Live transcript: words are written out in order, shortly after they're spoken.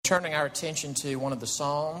turning our attention to one of the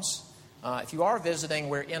Psalms. If you are visiting,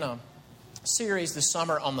 we're in a series this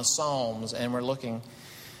summer on the Psalms, and we're looking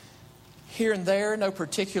here and there, no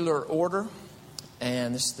particular order.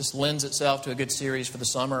 And this lends itself to a good series for the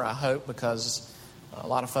summer, I hope, because a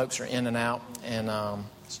lot of folks are in and out. And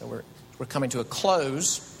so we're coming to a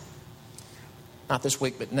close. Not this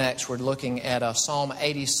week, but next. We're looking at Psalm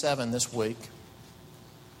 87 this week.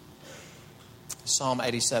 Psalm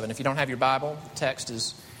 87. If you don't have your Bible, the text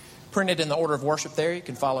is printed in the order of worship there. You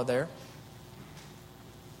can follow there.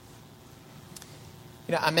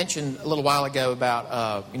 You know, I mentioned a little while ago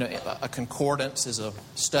about, a concordance is a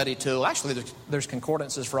study tool. Actually, there's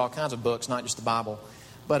concordances for all kinds of books, not just the Bible.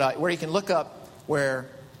 But where you can look up where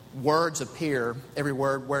words appear, every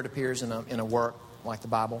word appears in a work like the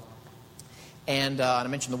Bible. And I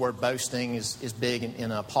mentioned the word boasting is big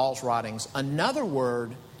in Paul's writings. Another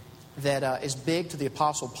word that is big to the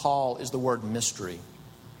Apostle Paul is the word mystery.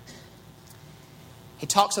 He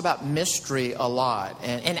talks about mystery a lot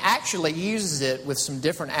and actually uses it with some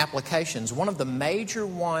different applications. One of the major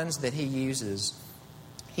ones that he uses,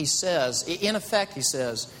 he says, in effect, he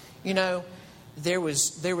says, you know, there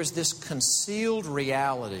was this concealed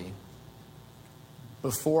reality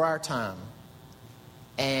before our time.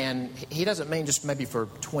 And he doesn't mean just maybe for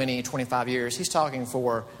 20, 25 years. He's talking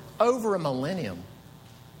for over a millennium.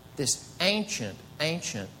 This ancient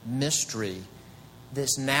mystery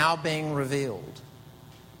that's now being revealed.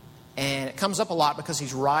 And it comes up a lot because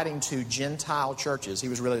he's writing to Gentile churches. He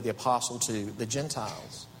was really the apostle to the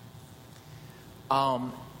Gentiles.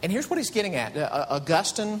 And here's what he's getting at.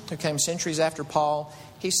 Augustine, who came centuries after Paul,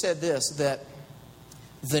 he said this, that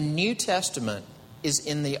the New Testament is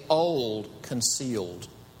in the Old concealed.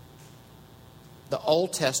 The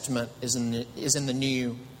Old Testament is in the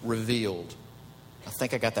New revealed. I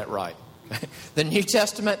think I got that right. The New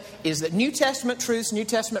Testament is that New Testament truths, New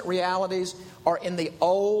Testament realities are in the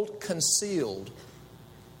Old concealed.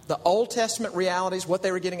 The Old Testament realities, what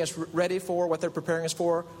they were getting us ready for, what they're preparing us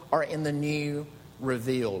for, are in the New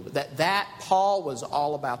revealed. That Paul was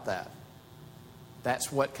all about that.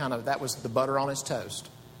 That was the butter on his toast.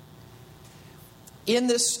 In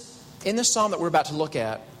this psalm that we're about to look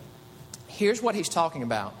at, here's what he's talking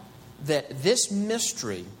about. That this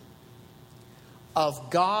mystery of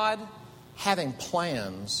God having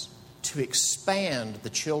plans to expand the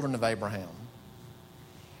children of Abraham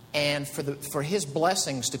and for his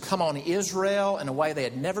blessings to come on Israel in a way they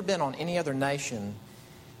had never been on any other nation,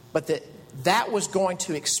 but that was going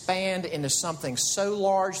to expand into something so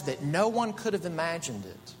large that no one could have imagined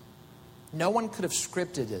it. No one could have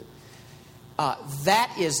scripted it.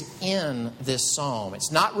 That is in this psalm.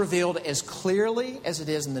 It's not revealed as clearly as it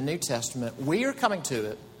is in the New Testament. We are coming to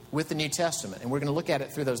it with the New Testament, and we're going to look at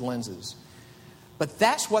it through those lenses. But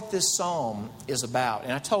that's what this psalm is about.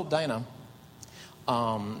 And I told Dana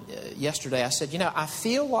yesterday, I said, I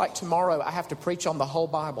feel like tomorrow I have to preach on the whole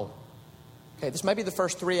Bible. Okay, this may be the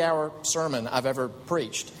first 3-hour sermon I've ever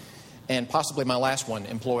preached, and possibly my last one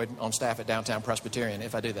employed on staff at Downtown Presbyterian,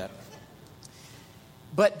 if I do that.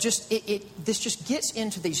 But this just gets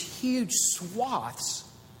into these huge swaths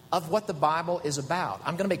of what the Bible is about.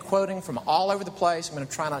 I'm going to be quoting from all over the place. I'm going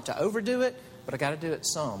to try not to overdo it, but I got to do it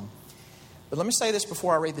some. But let me say this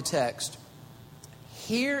before I read the text.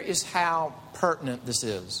 Here is how pertinent this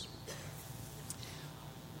is.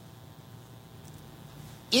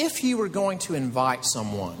 If you were going to invite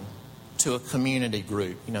someone to a community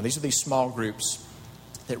group, these are these small groups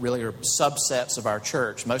that really are subsets of our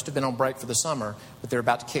church. Most have been on break for the summer, but they're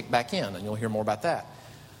about to kick back in, and you'll hear more about that.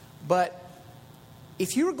 But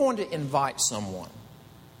if you were going to invite someone,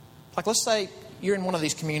 like let's say you're in one of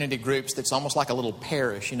these community groups that's almost like a little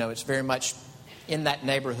parish, it's very much in that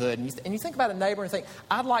neighborhood, and you think about a neighbor and think,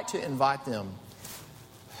 I'd like to invite them.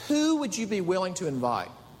 Who would you be willing to invite?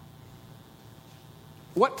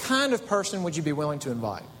 What kind of person would you be willing to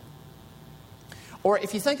invite? Or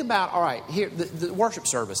if you think about, all right, here, the worship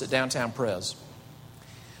service at Downtown Pres.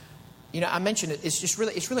 I mentioned it. It's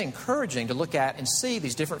really encouraging to look at and see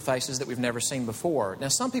these different faces that we've never seen before. Now,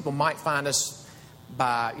 some people might find us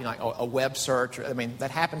by a web search.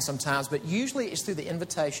 That happens sometimes, but usually it's through the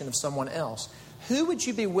invitation of someone else. Who would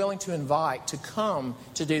you be willing to invite to come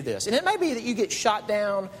to do this? And it may be that you get shot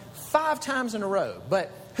down 5 times in a row,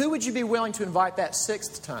 but who would you be willing to invite that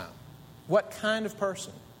 6th time? What kind of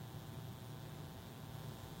person?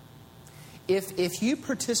 If you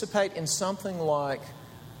participate in something like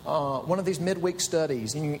one of these midweek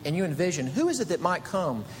studies and you envision, who is it that might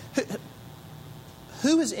come?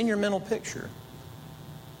 Who is in your mental picture?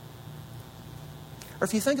 Or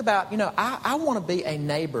if you think about, I want to be a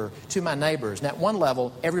neighbor to my neighbors. And at one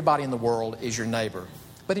level, everybody in the world is your neighbor.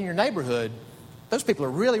 But in your neighborhood, those people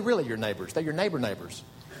are really, really your neighbors. They're your neighbors.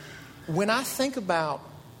 When I think about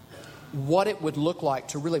what it would look like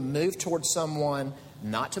to really move towards someone,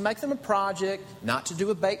 not to make them a project, not to do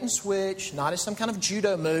a bait and switch, not as some kind of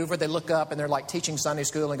judo move where they look up and they're like teaching Sunday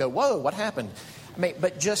school and go, whoa, what happened? I mean,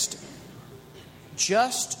 but just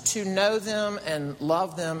to know them and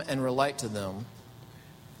love them and relate to them.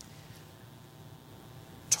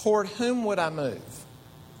 Toward whom would I move?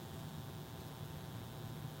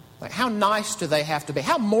 Like, how nice do they have to be?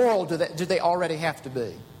 How moral do they already have to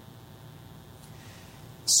be?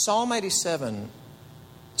 Psalm 87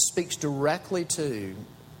 speaks directly to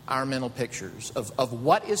our mental pictures of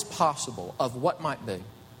what is possible, of what might be.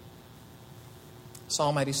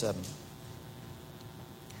 Psalm 87.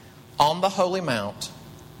 On the holy mount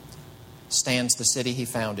stands the city he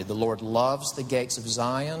founded. The Lord loves the gates of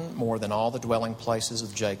Zion more than all the dwelling places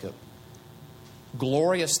of Jacob.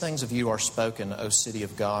 Glorious things of you are spoken, O city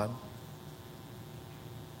of God.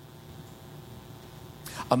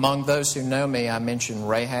 Among those who know me, I mention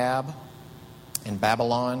Rahab and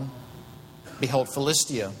Babylon. Behold,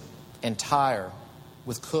 Philistia and Tyre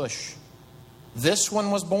with Cush. This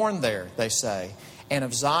one was born there, they say. And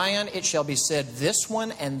of Zion it shall be said, this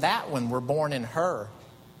one and that one were born in her.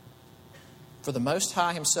 For the Most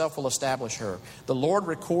High himself will establish her. The Lord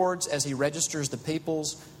records as he registers the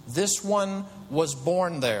peoples, this one was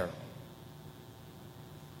born there.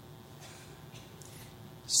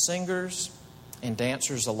 Singers and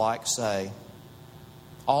dancers alike say,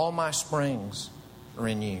 all my springs are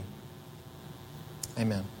in you.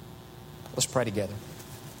 Amen. Let's pray together.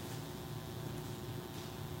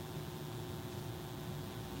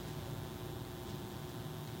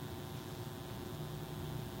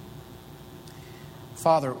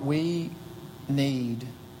 Father, we need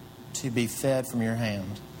to be fed from your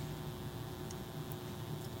hand.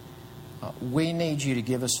 We need you to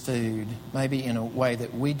give us food, maybe in a way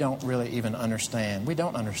that we don't really even understand. We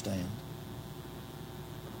don't understand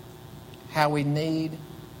how we need,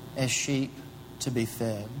 as sheep, to be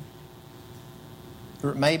fed.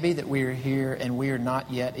 Or it may be that we are here and we are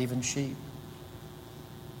not yet even sheep.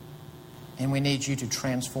 And we need you to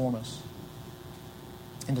transform us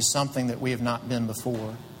into something that we have not been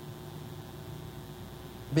before.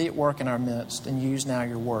 Be at work in our midst and use now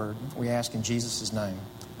your word. We ask in Jesus' name.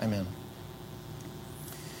 Amen.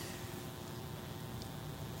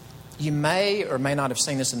 You may or may not have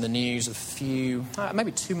seen this in the news a few,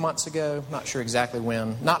 maybe 2 months ago, not sure exactly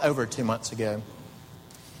when, not over 2 months ago.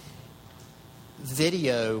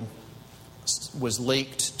 Video was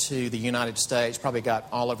leaked to the United States, probably got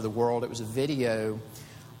all over the world. It was a video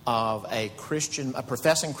of a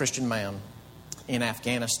professing Christian man in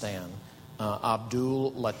Afghanistan,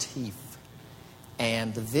 Abdul Latif.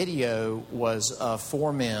 And the video was of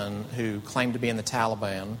 4 men who claimed to be in the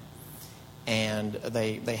Taliban. And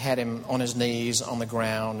they had him on his knees on the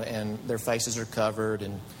ground, and their faces are covered.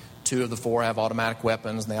 And 2 of the 4 have automatic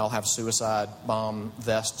weapons, and they all have suicide bomb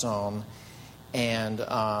vests on. And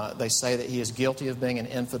they say that he is guilty of being an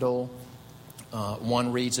infidel.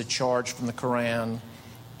 One reads a charge from the Quran.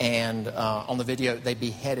 And on the video, they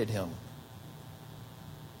beheaded him.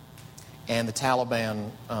 And the Taliban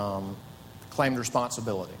claimed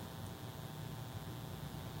responsibility.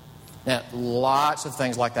 Now, lots of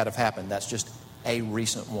things like that have happened. That's just a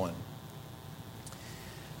recent one.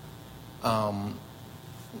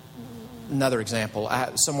 Another example,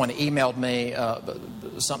 someone emailed me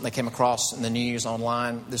something they came across in the news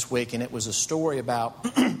online this week, and it was a story about,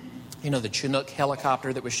 the Chinook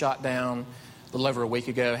helicopter that was shot down a little over a week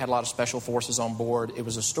ago, had a lot of special forces on board. It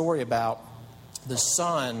was a story about the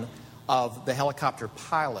son of the helicopter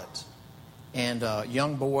pilot, and a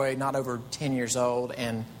young boy, not over 10 years old,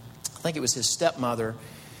 and I think it was his stepmother,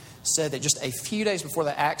 said that just a few days before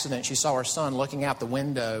the accident, she saw her son looking out the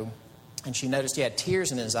window, and she noticed he had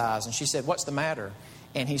tears in his eyes, and she said, "What's the matter?"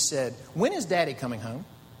 And he said, "When is Daddy coming home?"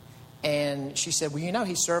 And she said, "Well,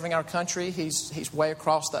 he's serving our country. He's way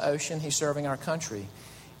across the ocean. He's serving our country."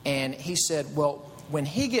 And he said, "Well, when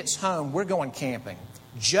he gets home, we're going camping.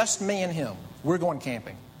 Just me and him. We're going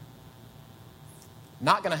camping."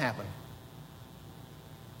 Not going to happen.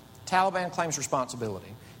 Taliban claims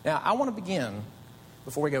responsibility. Now, I want to begin,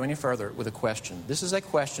 before we go any further, with a question. This is a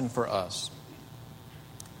question for us.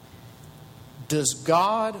 Does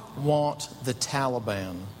God want the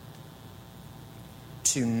Taliban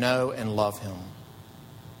to know and love him?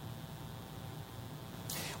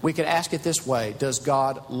 We could ask it this way. Does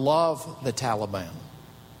God love the Taliban?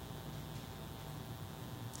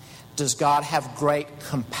 Does God have great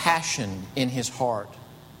compassion in his heart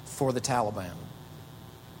for the Taliban?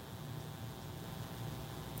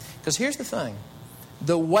 Because here's the thing.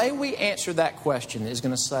 The way we answer that question is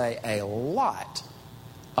going to say a lot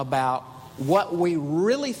about what we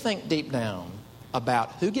really think deep down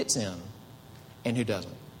about who gets in and who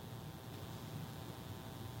doesn't.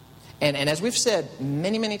 And as we've said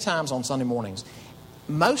many, many times on Sunday mornings,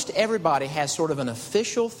 most everybody has sort of an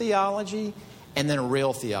official theology and then a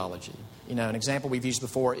real theology. You know, an example we've used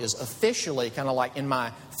before is officially, kind of like in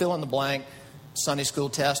my fill-in-the-blank Sunday school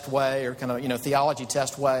test way or kind of, theology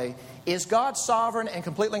test way. Is God sovereign and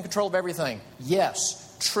completely in control of everything?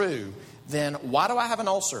 Yes, true. Then why do I have an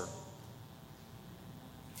ulcer?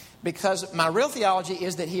 Because my real theology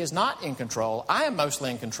is that He is not in control. I am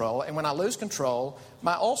mostly in control. And when I lose control,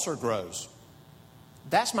 my ulcer grows.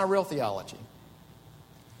 That's my real theology.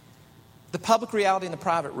 The public reality and the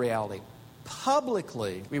private reality.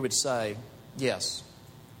 Publicly, we would say, yes.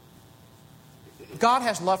 God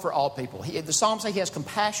has love for all people. The Psalms say He has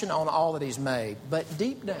compassion on all that He's made. But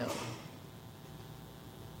deep down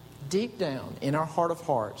in our heart of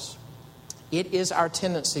hearts, it is our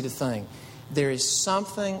tendency to think there is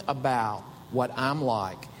something about what I'm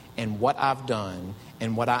like and what I've done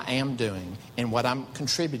and what I am doing and what I'm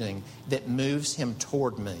contributing that moves Him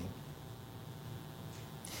toward me.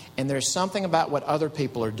 And there's something about what other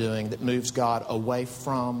people are doing that moves God away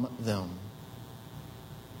from them.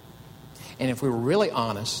 And if we were really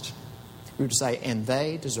honest, we would say, and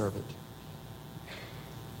they deserve it.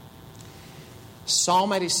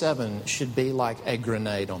 Psalm 87 should be like a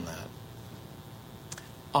grenade on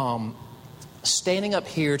that. Standing up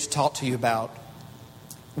here to talk to you about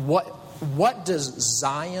what does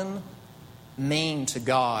Zion mean to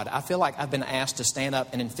God? I feel like I've been asked to stand up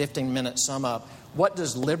and in 15 minutes sum up, what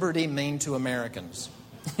does liberty mean to Americans?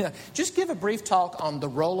 Just give a brief talk on the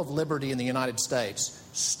role of liberty in the United States.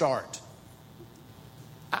 Start.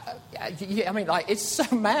 It's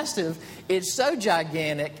so massive, it's so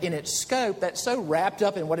gigantic in its scope, that's so wrapped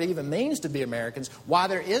up in what it even means to be Americans. Why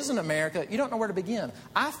there is an America, you don't know where to begin.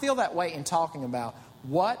 I feel that way in talking about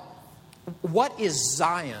what is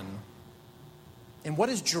Zion and what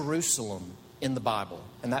is Jerusalem in the Bible.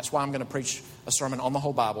 And that's why I'm going to preach a sermon on the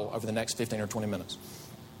whole Bible over the next 15 or 20 minutes.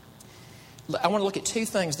 I want to look at two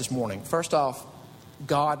things this morning. First off,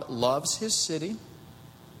 God loves His city.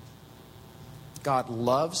 God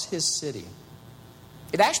loves His city.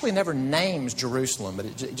 It actually never names Jerusalem, but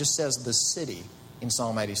it just says the city in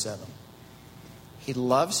Psalm 87. He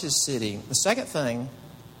loves His city. The second thing,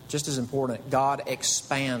 just as important, God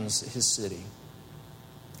expands His city.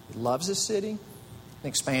 He loves His city and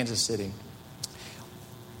expands His city.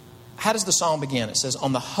 How does the psalm begin? It says,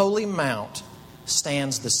 on the holy mount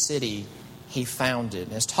stands the city He founded.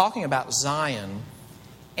 And it's talking about Zion.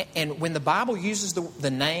 And when the Bible uses the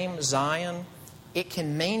name Zion, it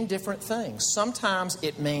can mean different things. Sometimes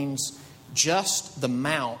it means just the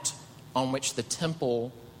mount on which the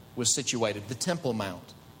temple was situated, the Temple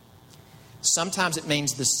Mount. Sometimes it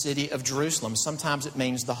means the city of Jerusalem. Sometimes it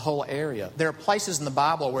means the whole area. There are places in the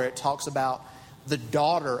Bible where it talks about the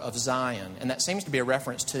daughter of Zion, and that seems to be a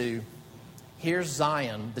reference to here's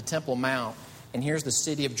Zion, the Temple Mount, and here's the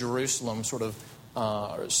city of Jerusalem sort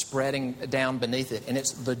of spreading down beneath it, and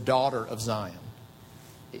it's the daughter of Zion.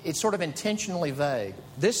 It's sort of intentionally vague.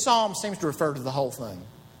 This psalm seems to refer to the whole thing.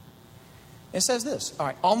 It says this, all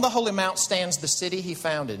right, on the holy mount stands the city He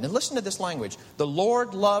founded. And listen to this language. The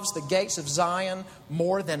Lord loves the gates of Zion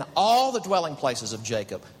more than all the dwelling places of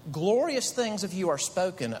Jacob. Glorious things of you are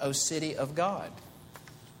spoken, O city of God.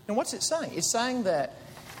 And what's it saying? It's saying that,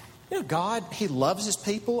 God, He loves His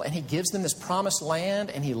people and He gives them this promised land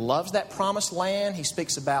and He loves that promised land. He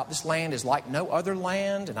speaks about this land is like no other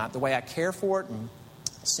land and the way I care for it and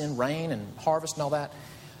send rain and harvest and all that.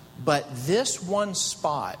 But this one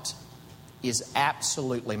spot is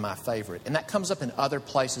absolutely my favorite. And that comes up in other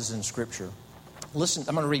places in Scripture. Listen,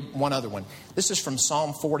 I'm going to read one other one. This is from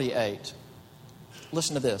Psalm 48.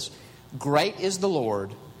 Listen to this. Great is the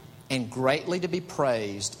Lord and greatly to be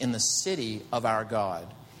praised in the city of our God.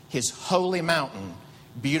 His holy mountain,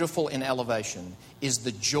 beautiful in elevation, is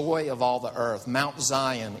the joy of all the earth. Mount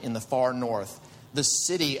Zion in the far north, the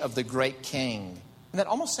city of the great King. And that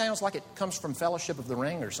almost sounds like it comes from Fellowship of the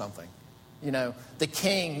Ring or something. The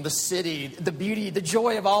king, the city, the beauty, the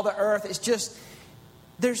joy of all the earth. It's just,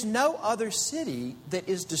 there's no other city that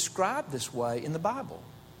is described this way in the Bible.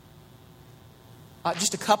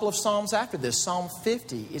 Just a couple of Psalms after this, Psalm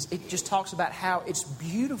 50, it just talks about how it's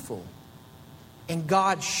beautiful. And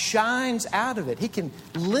God shines out of it. He can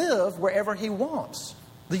live wherever He wants.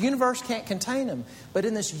 The universe can't contain Him. But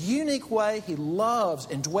in this unique way, He loves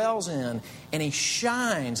and dwells in, and He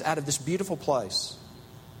shines out of this beautiful place.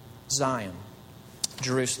 Zion,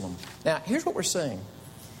 Jerusalem. Now, here's what we're seeing.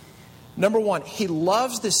 Number one, he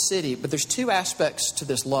loves this city, but there's two aspects to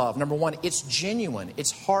this love. Number one, it's genuine.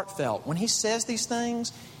 It's heartfelt. When he says these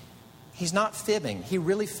things, he's not fibbing. He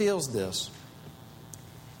really feels this.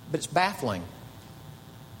 But it's baffling.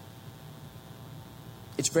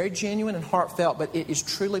 It's very genuine and heartfelt, but it is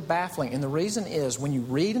truly baffling. And the reason is, when you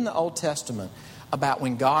read in the Old Testament about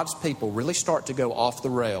when God's people really start to go off the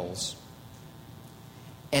rails,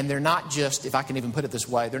 and they're not just, if I can even put it this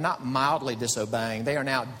way, they're not mildly disobeying. They are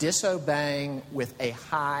now disobeying with a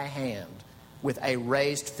high hand, with a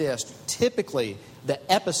raised fist. Typically, the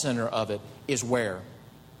epicenter of it is where?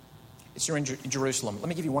 It's in Jerusalem. Let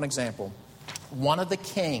me give you one example. One of the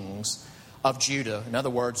kings of Judah, in other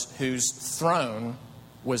words, whose throne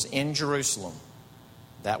was in Jerusalem.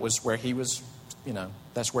 That was where he was,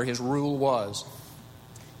 that's where his rule was.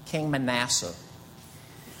 King Manasseh.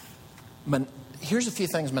 Here's a few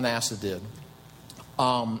things Manasseh did.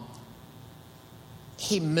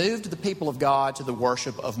 He moved the people of God to the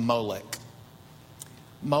worship of Molech.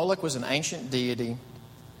 Molech was an ancient deity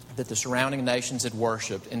that the surrounding nations had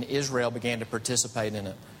worshipped, and Israel began to participate in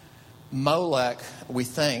it. Molech, we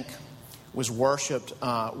think, was worshipped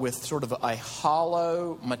with sort of a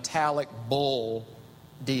hollow, metallic bull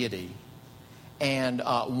deity. And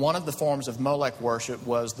one of the forms of Molech worship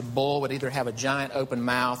was the bull would either have a giant open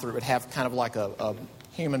mouth or it would have kind of like a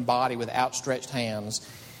human body with outstretched hands.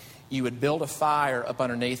 You would build a fire up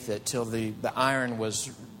underneath it till the iron was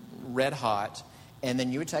red hot, and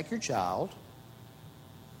then you would take your child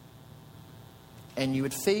and you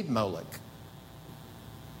would feed Molech.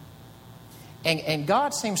 And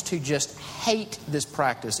God seems to just hate this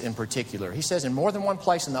practice in particular. He says in more than one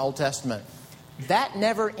place in the Old Testament, that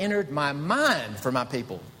never entered my mind for my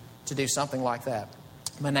people to do something like that.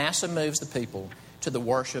 Manasseh moves the people to the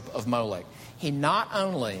worship of Molech. He not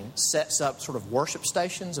only sets up sort of worship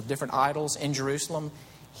stations of different idols in Jerusalem,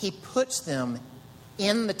 he puts them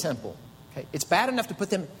in the temple. Okay? It's bad enough to put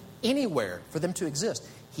them anywhere for them to exist.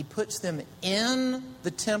 He puts them in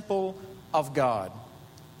the temple of God.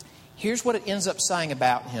 Here's what it ends up saying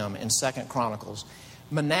about him in 2 Chronicles.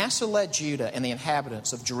 Manasseh led Judah and the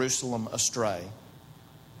inhabitants of Jerusalem astray.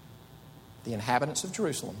 The inhabitants of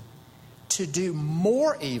Jerusalem. To do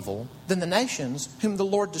more evil than the nations whom the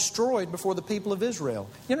Lord destroyed before the people of Israel.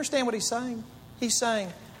 You understand what he's saying? He's saying,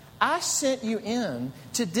 I sent you in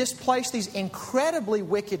to displace these incredibly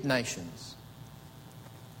wicked nations.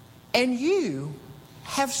 And you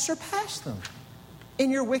have surpassed them in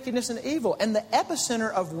your wickedness and evil. And the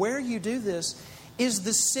epicenter of where you do this is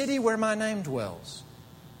the city where my name dwells.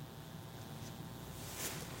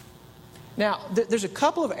 Now, there's a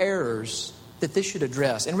couple of errors that this should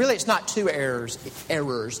address. And really, it's not two errors.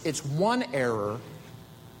 It's one error,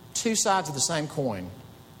 two sides of the same coin.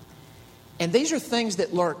 And these are things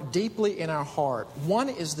that lurk deeply in our heart. One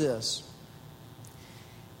is this.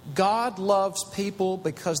 God loves people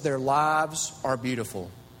because their lives are beautiful.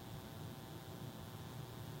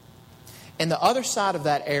 And the other side of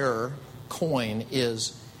that error coin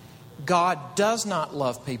is God does not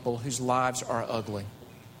love people whose lives are ugly.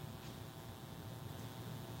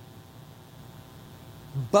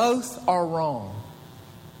 Both are wrong.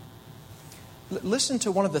 Listen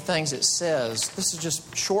to one of the things it says. This is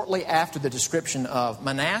just shortly after the description of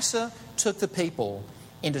Manasseh took the people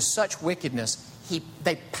into such wickedness,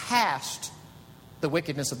 they passed the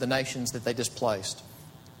wickedness of the nations that they displaced.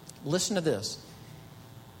 Listen to this.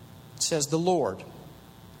 It says, the Lord,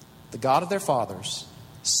 the God of their fathers,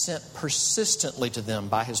 sent persistently to them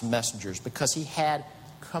by his messengers because he had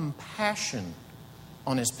compassion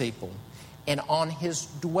on his people and on his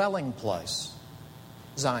dwelling place,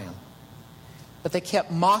 Zion. But they kept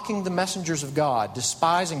mocking the messengers of God,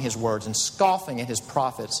 despising his words and scoffing at his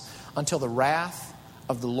prophets until the wrath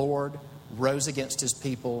of the Lord rose against his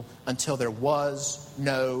people until there was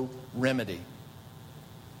no remedy.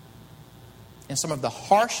 And some of the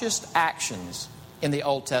harshest actions in the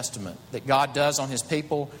Old Testament that God does on his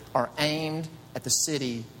people are aimed at the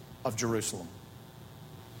city of Jerusalem.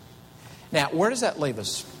 Now, where does that leave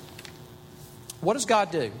us? What does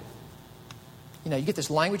God do? You get this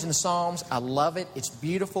language in the Psalms. I love it. It's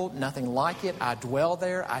beautiful. Nothing like it. I dwell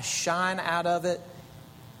there. I shine out of it.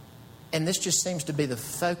 And this just seems to be the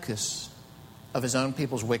focus of his own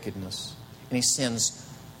people's wickedness. And he sends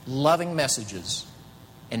loving messages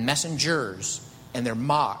and messengers, and they're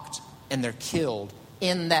mocked and they're killed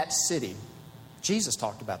in that city. Jesus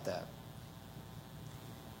talked about that.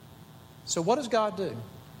 So what does God do?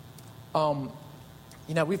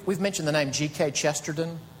 We've mentioned the name G.K.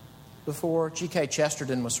 Chesterton before. G.K.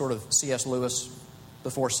 Chesterton was sort of C.S. Lewis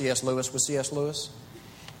before C.S. Lewis was C.S. Lewis.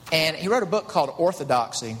 And he wrote a book called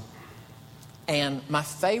Orthodoxy. And my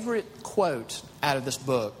favorite quote out of this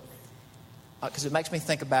book, because it makes me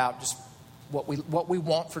think about just what we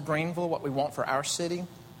want for Greenville, what we want for our city.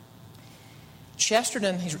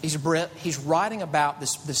 Chesterton, he's a Brit, he's writing about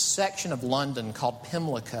this section of London called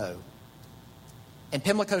Pimlico. And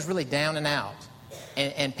Pimlico is really down and out.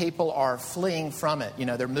 And people are fleeing from it. You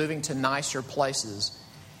know, they're moving to nicer places.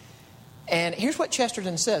 And here's what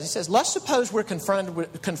Chesterton says. He says, let's suppose we're confronted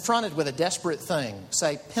with a desperate thing,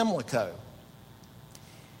 say Pimlico.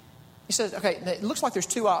 He says, okay, it looks like there's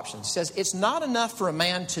two options. He says, it's not enough for a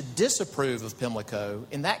man to disapprove of Pimlico.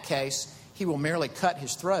 In that case, he will merely cut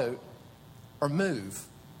his throat or move.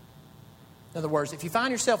 In other words, if you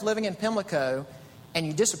find yourself living in Pimlico and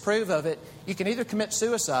you disapprove of it, you can either commit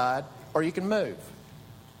suicide or you can move.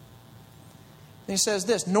 And he says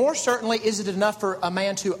this, nor certainly is it enough for a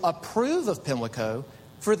man to approve of Pimlico,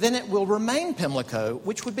 for then it will remain Pimlico,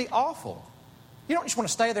 which would be awful. You don't just want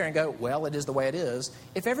to stay there and go, well, it is the way it is.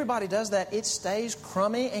 If everybody does that, it stays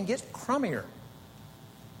crummy and gets crummier.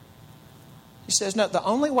 He says, no, the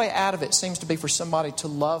only way out of it seems to be for somebody to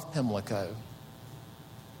love Pimlico.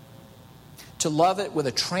 To love it with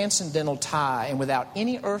a transcendental tie and without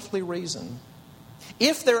any earthly reason.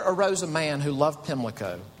 If there arose a man who loved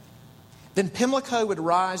Pimlico, then Pimlico would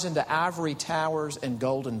rise into ivory towers and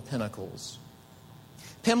golden pinnacles.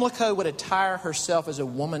 Pimlico would attire herself as a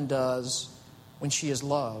woman does when she is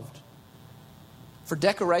loved. For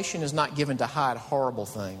decoration is not given to hide horrible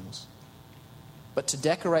things, but to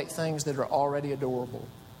decorate things that are already adorable.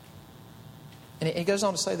 And it goes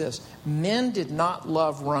on to say this, men did not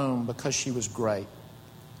love Rome because she was great.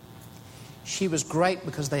 She was great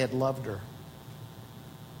because they had loved her.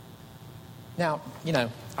 Now, you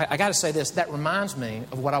know, I got to say this, that reminds me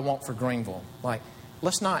of what I want for Greenville. Like,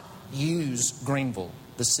 let's not use Greenville,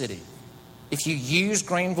 the city. If you use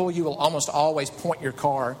Greenville, you will almost always point your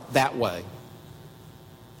car that way.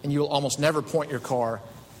 And you will almost never point your car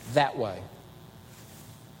that way.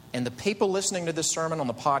 And the people listening to this sermon on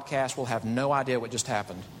the podcast will have no idea what just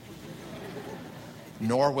happened.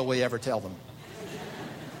 Nor will we ever tell them.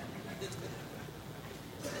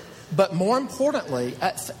 But more importantly,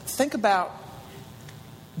 think about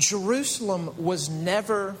Jerusalem was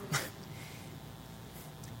never...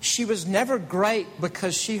 She was never great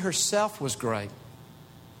because she herself was great.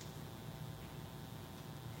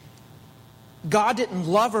 God didn't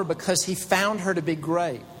love her because He found her to be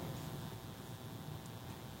great.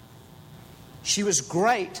 She was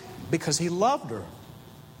great because He loved her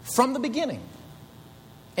from the beginning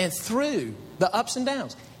and through the ups and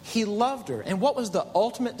downs. He loved her. And what was the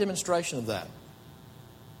ultimate demonstration of that?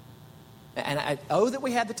 And that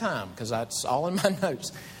we had the time because that's all in my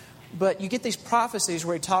notes. But you get these prophecies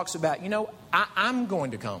where He talks about, you know, I'm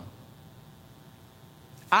going to come.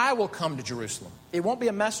 I will come to Jerusalem. It won't be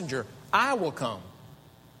a messenger. I will come.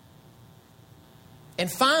 And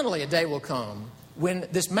finally a day will come when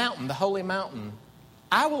this mountain, the holy mountain,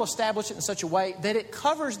 I will establish it in such a way that it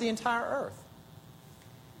covers the entire earth.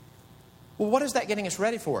 Well, what is that getting us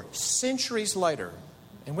ready for? Centuries later,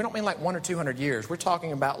 and we don't mean like 100 or 200 years. We're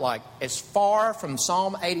talking about like as far from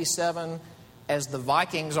Psalm 87 as the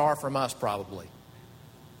Vikings are from us probably.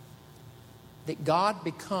 That God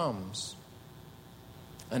becomes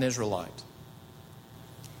an Israelite.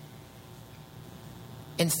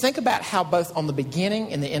 And think about how both on the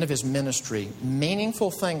beginning and the end of His ministry, meaningful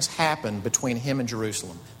things happened between Him and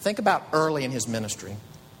Jerusalem. Think about early in His ministry.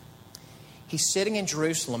 He's sitting in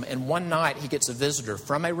Jerusalem, and one night he gets a visitor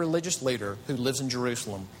from a religious leader who lives in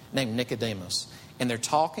Jerusalem named Nicodemus. And they're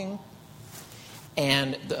talking,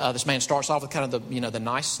 and this man starts off with kind of the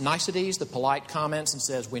niceties, the polite comments, and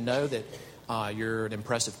says, we know that you're an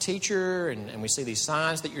impressive teacher, and we see these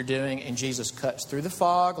signs that you're doing. And Jesus cuts through the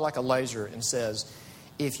fog like a laser and says,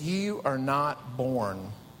 if you are not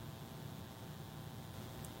born,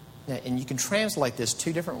 and you can translate this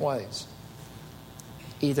two different ways.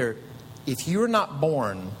 Either if you are not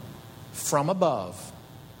born from above,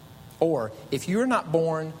 or if you are not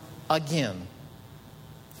born again,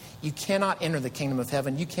 you cannot enter the kingdom of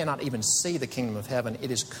heaven. You cannot even see the kingdom of heaven.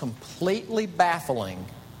 It is completely baffling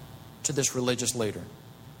to this religious leader.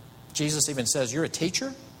 Jesus even says, you're a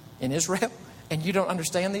teacher in Israel and you don't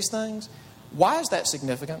understand these things? Why is that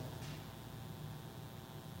significant?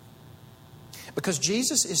 Because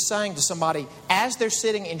Jesus is saying to somebody as they're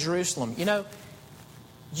sitting in Jerusalem, you know,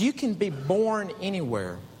 you can be born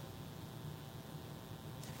anywhere.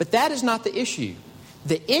 But that is not the issue.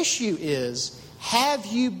 The issue is, have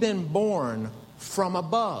you been born from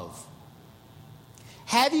above?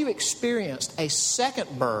 Have you experienced a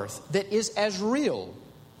second birth that is as real,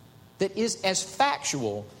 that is as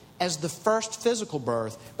factual as the first physical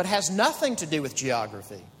birth, but has nothing to do with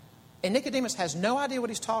geography. And Nicodemus has no idea what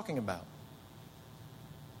he's talking about.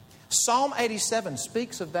 Psalm 87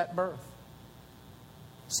 speaks of that birth.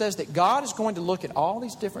 It says that God is going to look at all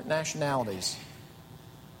these different nationalities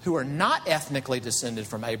who are not ethnically descended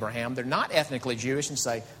from Abraham. They're not ethnically Jewish, and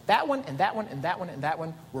say, that one and that one and that one and that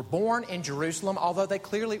one were born in Jerusalem, although they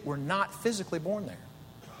clearly were not physically born there.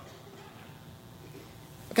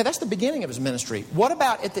 Okay, that's the beginning of his ministry. What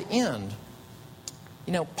about at the end?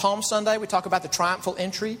 You know, Palm Sunday, we talk about the triumphal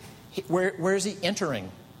entry. Where is he entering?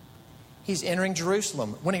 He's entering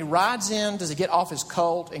Jerusalem. When he rides in, does he get off his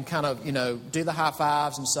colt and kind of, do the high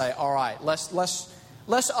fives and say, all right, let's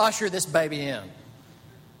usher this baby in?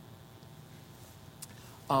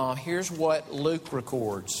 Here's what Luke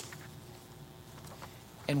records.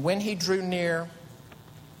 And when he drew near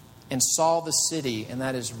and saw the city, and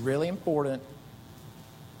that is really important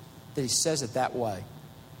that he says it that way.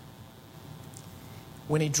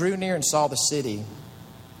 When he drew near and saw the city,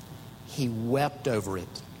 he wept over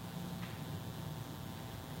it.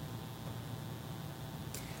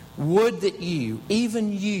 Would that you,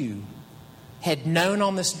 even you, had known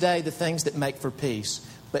on this day the things that make for peace,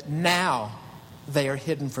 but now they are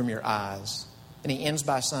hidden from your eyes. And he ends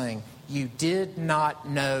by saying, you did not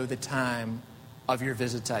know the time of your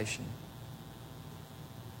visitation.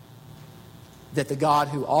 That the God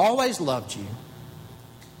who always loved you,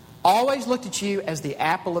 always looked at you as the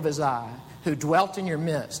apple of his eye, who dwelt in your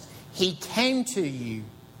midst, he came to you,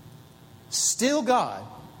 still God,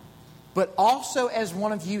 but also as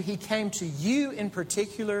one of you, he came to you in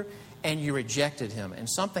particular, and you rejected him. And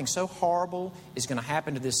something so horrible is going to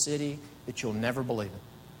happen to this city that you'll never believe it.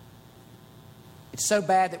 It's so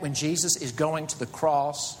bad that when Jesus is going to the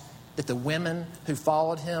cross, that the women who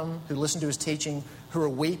followed him, who listened to his teaching, who are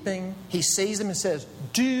weeping, he sees them and says,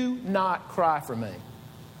 do not cry for me.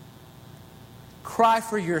 Cry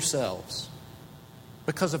for yourselves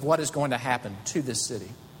because of what is going to happen to this city.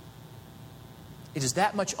 It is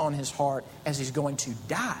that much on his heart as he's going to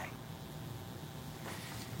die.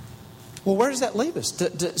 Well, where does that leave us?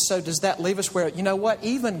 So does that leave us where, you know what?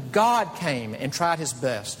 Even God came and tried his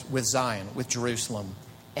best with Zion, with Jerusalem,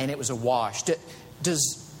 and it was a wash.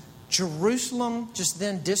 Does Jerusalem just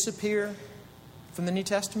then disappear from the New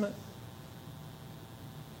Testament?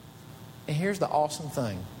 And here's the awesome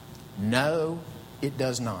thing. No, it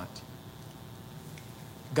does not.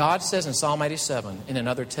 God says in Psalm 87, in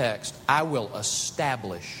another text, I will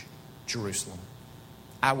establish Jerusalem.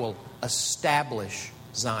 I will establish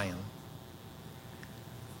Zion.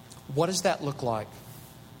 What does that look like?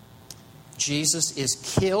 Jesus is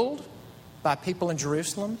killed by people in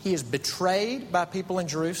Jerusalem. He is betrayed by people in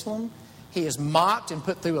Jerusalem. He is mocked and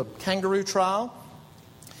put through a kangaroo trial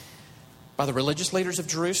by the religious leaders of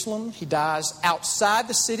Jerusalem. He dies outside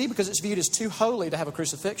the city because it's viewed as too holy to have a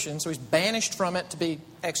crucifixion. So he's banished from it to be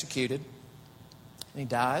executed. And he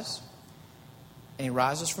dies. And he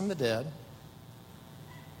rises from the dead.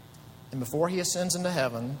 And before he ascends into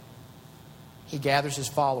heaven, he gathers his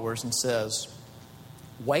followers and says,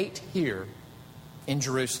 wait here in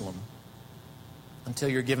Jerusalem until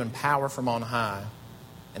you're given power from on high.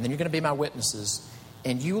 And then you're going to be my witnesses.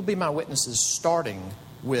 And you will be my witnesses starting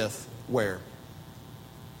with where?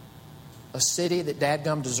 A city that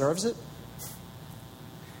dadgum deserves it?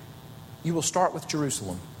 You will start with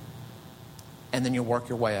Jerusalem. And then you'll work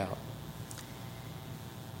your way out.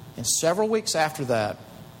 And several weeks after that,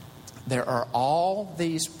 there are all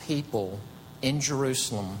these people in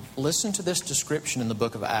Jerusalem. Listen to this description in the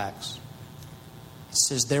book of Acts. It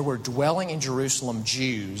says, there were dwelling in Jerusalem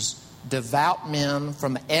Jews, devout men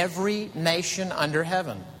from every nation under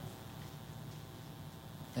heaven.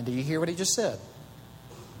 And do you hear what he just said?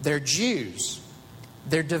 They're Jews.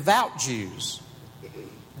 They're devout Jews.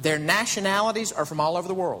 Their nationalities are from all over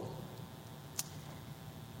the world.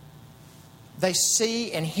 They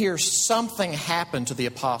see and hear something happen to the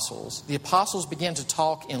apostles. The apostles begin to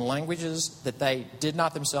talk in languages that they did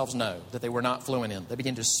not themselves know, that they were not fluent in. They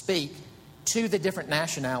begin to speak to the different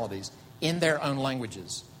nationalities in their own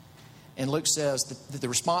languages. And Luke says that the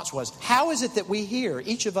response was, how is it that we hear,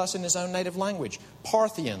 each of us in his own native language,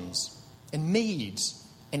 Parthians and Medes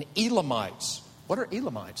and Elamites? What are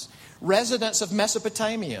Elamites? Residents of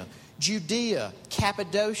Mesopotamia, Judea,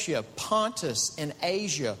 Cappadocia, Pontus and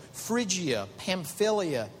Asia, Phrygia,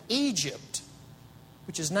 Pamphylia, Egypt,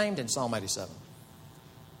 which is named in Psalm 87,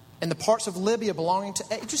 and the parts of Libya belonging to,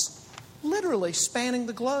 just literally spanning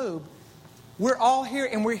the globe. We're all here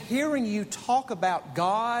and we're hearing you talk about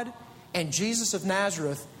God and Jesus of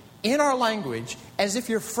Nazareth in our language as if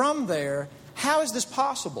you're from there. How is this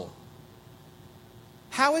possible?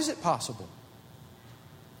 How is it possible?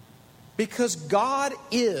 Because God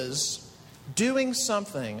is doing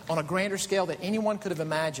something on a grander scale than anyone could have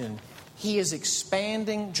imagined. He is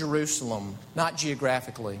expanding Jerusalem, not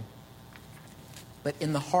geographically, but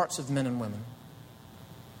in the hearts of men and women.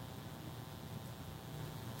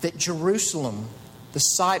 That Jerusalem, the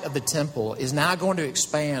site of the temple, is now going to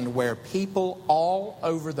expand where people all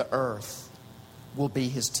over the earth will be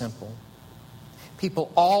His temple.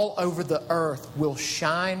 People all over the earth will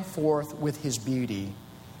shine forth with His beauty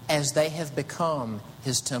as they have become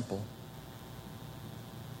His temple,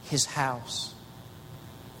 His house.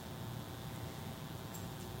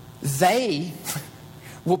 They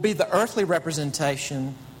will be the earthly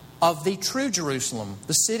representation of the true Jerusalem.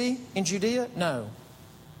 The city in Judea? No.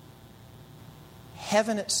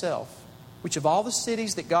 Heaven itself, which of all the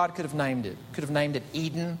cities that God could have named it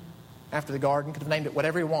Eden after the garden, could have named it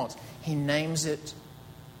whatever He wants. He names it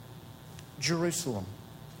Jerusalem.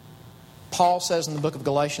 Paul says in the book of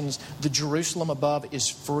Galatians, the Jerusalem above is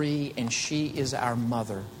free and she is our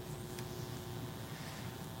mother.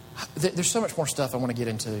 There's so much more stuff I want to get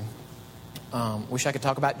into. Wish I could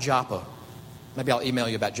talk about Joppa. Maybe I'll email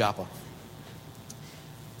you about Joppa.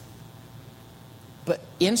 But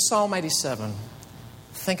in Psalm 87,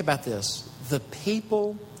 think about this. The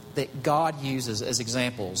people that God uses as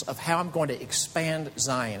examples of how I'm going to expand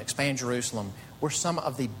Zion, expand Jerusalem, were some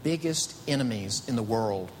of the biggest enemies in the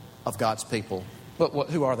world of God's people. But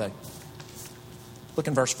who are they? Look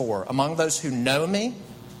in verse 4. Among those who know me,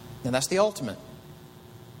 and that's the ultimate.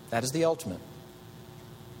 That is the ultimate.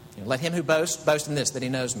 Let him who boasts, boast in this, that he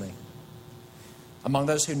knows me. Among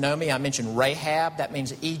those who know me, I mentioned Rahab. That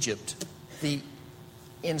means Egypt. The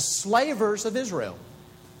enslavers of Israel.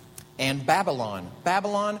 And Babylon.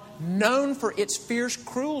 Babylon, known for its fierce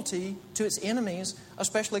cruelty to its enemies,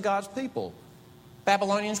 especially God's people.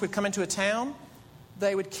 Babylonians would come into a town.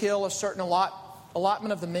 They would kill a certain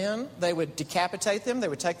allotment of the men. They would decapitate them. They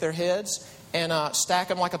would take their heads and stack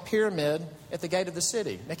them like a pyramid at the gate of the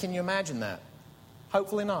city. Now, can you imagine that?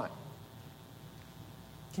 Hopefully not.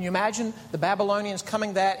 Can you imagine the Babylonians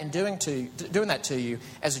coming that and doing that to you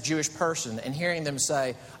as a Jewish person and hearing them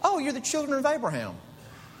say, "Oh, you're the children of Abraham.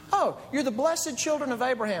 Oh, you're the blessed children of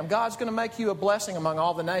Abraham. God's going to make you a blessing among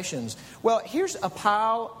all the nations." Well, here's a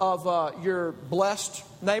pile of your blessed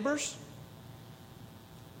neighbors.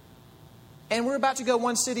 And we're about to go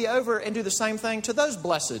one city over and do the same thing to those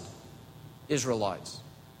blessed Israelites.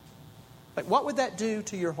 Like, what would that do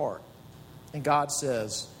to your heart? And God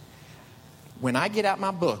says, when I get out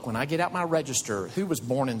my book, when I get out my register, who was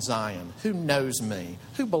born in Zion? Who knows me?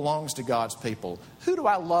 Who belongs to God's people? Who do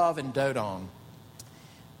I love and dote on?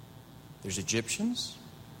 There's Egyptians.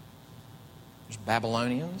 There's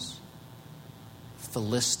Babylonians.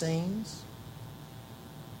 Philistines.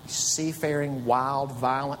 Seafaring, wild,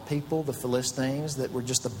 violent people, the Philistines, that were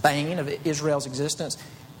just the bane of Israel's existence.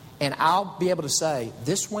 And I'll be able to say,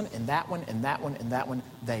 this one and that one and that one and that one,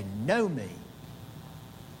 they know me.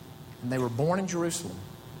 And they were born in Jerusalem.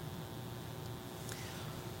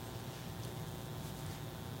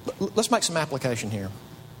 Let's make some application here.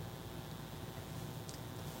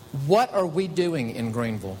 What are we doing in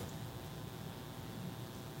Greenville?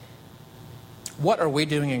 What are we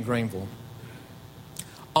doing in Greenville?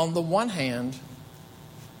 On the one hand,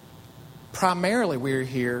 primarily we're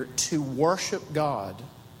here to worship God.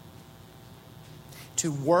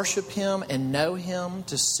 To worship Him and know Him,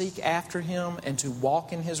 to seek after Him and to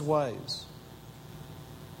walk in His ways.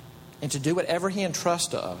 And to do whatever He entrusts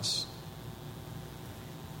to us.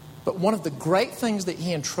 But one of the great things that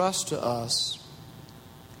He entrusts to us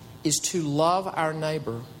is to love our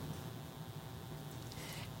neighbor.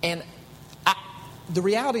 And the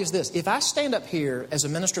reality is this. If I stand up here as a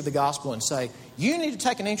minister of the gospel and say, you need to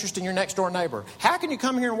take an interest in your next door neighbor. How can you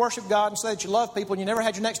come here and worship God and say that you love people and you never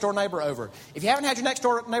had your next door neighbor over? If you haven't had your next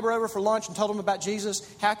door neighbor over for lunch and told them about Jesus,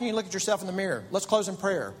 how can you look at yourself in the mirror? Let's close in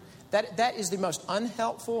prayer. That is the most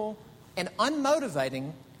unhelpful and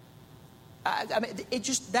unmotivating.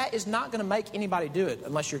 That is not going to make anybody do it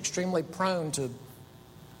unless you're extremely prone to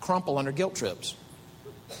crumple under guilt trips.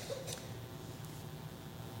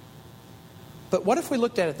 But what if we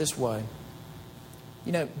looked at it this way?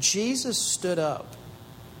 You know, Jesus stood up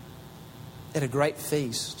at a great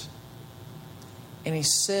feast and He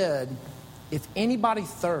said, if anybody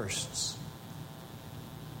thirsts,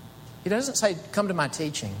 He doesn't say, come to my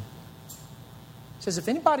teaching. He says, if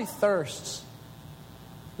anybody thirsts,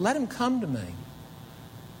 let him come to me. And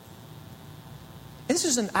this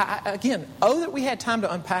is, again, that we had time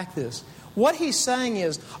to unpack this. What He's saying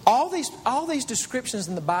is, all these descriptions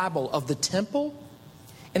in the Bible of the temple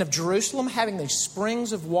and of Jerusalem having these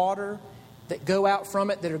springs of water that go out from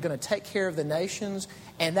it that are going to take care of the nations,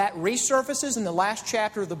 And that resurfaces in the last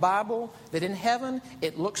chapter of the Bible that in heaven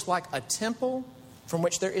it looks like a temple from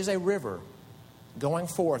which there is a river going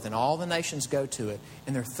forth, and all the nations go to it,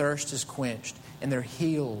 and their thirst is quenched, and they're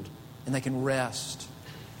healed, and they can rest.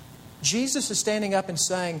 Jesus is standing up and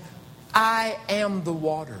saying, I am the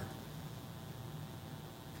water.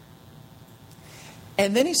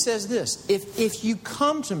 And then he says this, if you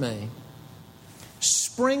come to me,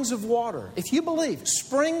 springs of water, if you believe,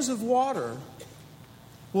 springs of water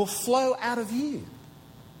will flow out of you.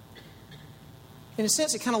 In a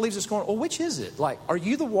sense, it kind of leaves us going, well, which is it? Like, are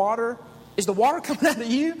you the water? Is the water coming out of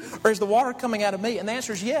you, or is the water coming out of me? And the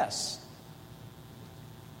answer is yes.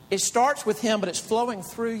 It starts with Him, but it's flowing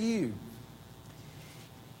through you.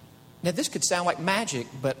 Now, this could sound like magic,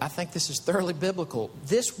 but I think this is thoroughly biblical.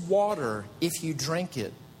 This water, if you drink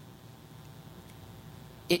it,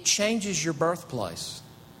 it changes your birthplace.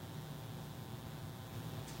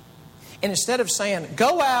 And instead of saying,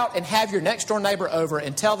 go out and have your next door neighbor over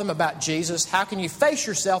and tell them about Jesus, how can you face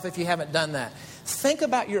yourself if you haven't done that? Think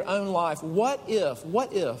about your own life. What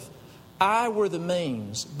if I were the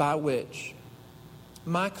means by which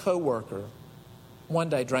my coworker one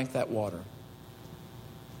day drank that water?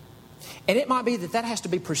 And it might be that has to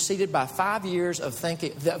be preceded by 5 years of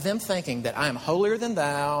them thinking that I am holier than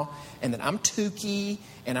thou, and that I'm tookey,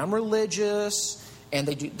 and I'm religious, and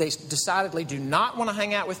they decidedly do not want to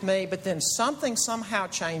hang out with me, but then something somehow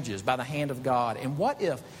changes by the hand of God. And what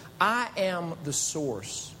if I am the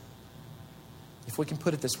source, if we can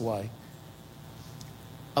put it this way,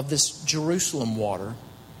 of this Jerusalem water,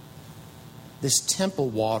 this temple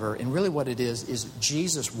water, and really what it is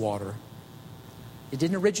Jesus water. It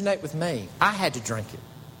didn't originate with me. I had to drink it.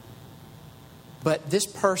 But this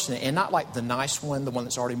person, and not like the nice one, the one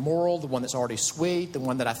that's already moral, the one that's already sweet, the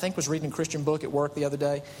one that I think was reading a Christian book at work the other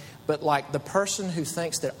day, but like the person who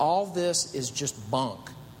thinks that all this is just bunk,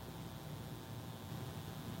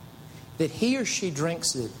 that he or she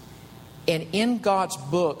drinks it, and in God's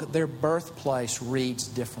book, their birthplace reads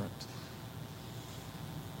different.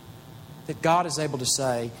 That God is able to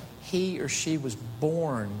say, he or she was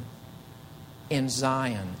born in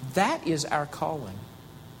Zion. That is our calling.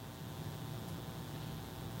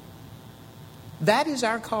 That is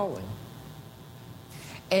our calling.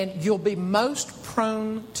 And you'll be most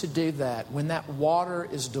prone to do that when that water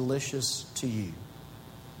is delicious to you.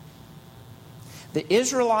 The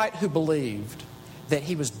Israelite who believed that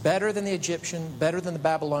he was better than the Egyptian, better than the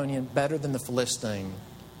Babylonian, better than the Philistine,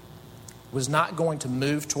 was not going to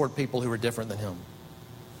move toward people who were different than him.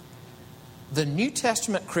 The New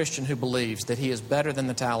Testament Christian who believes that he is better than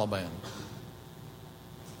the Taliban,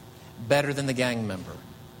 better than the gang member,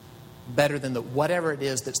 better than the whatever it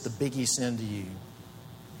is that's the biggie sin to you,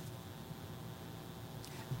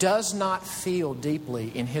 does not feel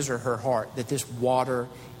deeply in his or her heart that this water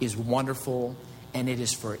is wonderful and it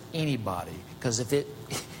is for anybody. Because if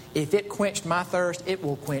it quenched my thirst, it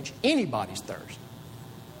will quench anybody's thirst.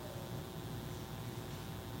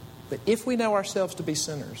 But if we know ourselves to be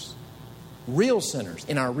sinners, real sinners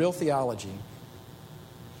in our real theology,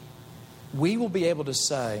 we will be able to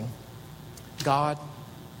say, God,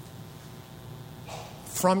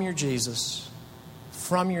 from your Jesus,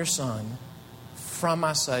 from your Son, from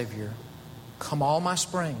my Savior, come all my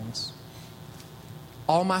springs,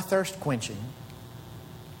 all my thirst quenching,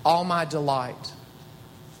 all my delight.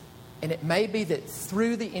 And it may be that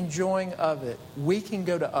through the enjoying of it, we can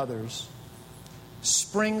go to others.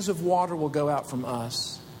 Springs of water will go out from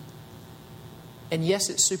us. And yes,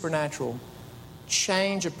 it's supernatural.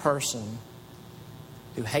 Change a person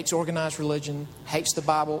who hates organized religion, hates the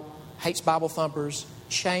Bible, hates Bible thumpers,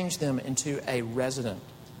 change them into a resident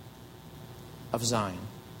of Zion.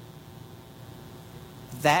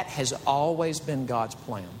 That has always been God's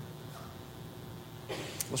plan.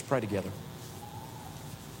 Let's pray together.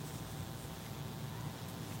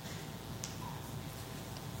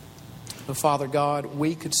 But Father God,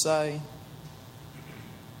 we could say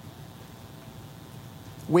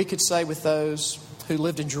with those who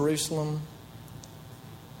lived in Jerusalem,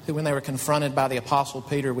 who when they were confronted by the Apostle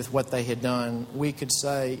Peter with what they had done, we could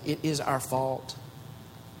say, it is our fault.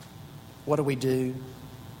 What do we do?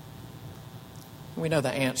 We know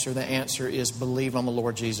the answer. The answer is believe on the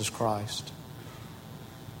Lord Jesus Christ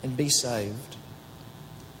and be saved.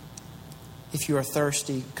 If you are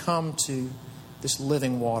thirsty, come to this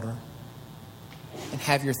living water and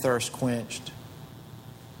have your thirst quenched.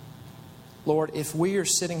 Lord, if we are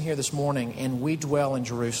sitting here this morning and we dwell in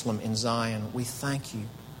Jerusalem, in Zion, we thank you.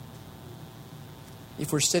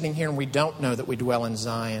 If we're sitting here and we don't know that we dwell in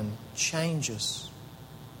Zion, change us.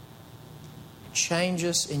 Change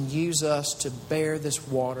us and use us to bear this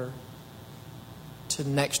water, to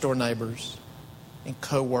next door neighbors and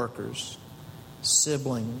co-workers,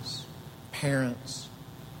 siblings, parents,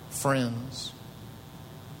 friends,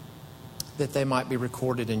 that they might be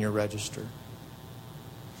recorded in your register.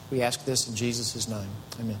 We ask this in Jesus' name.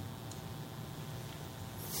 Amen.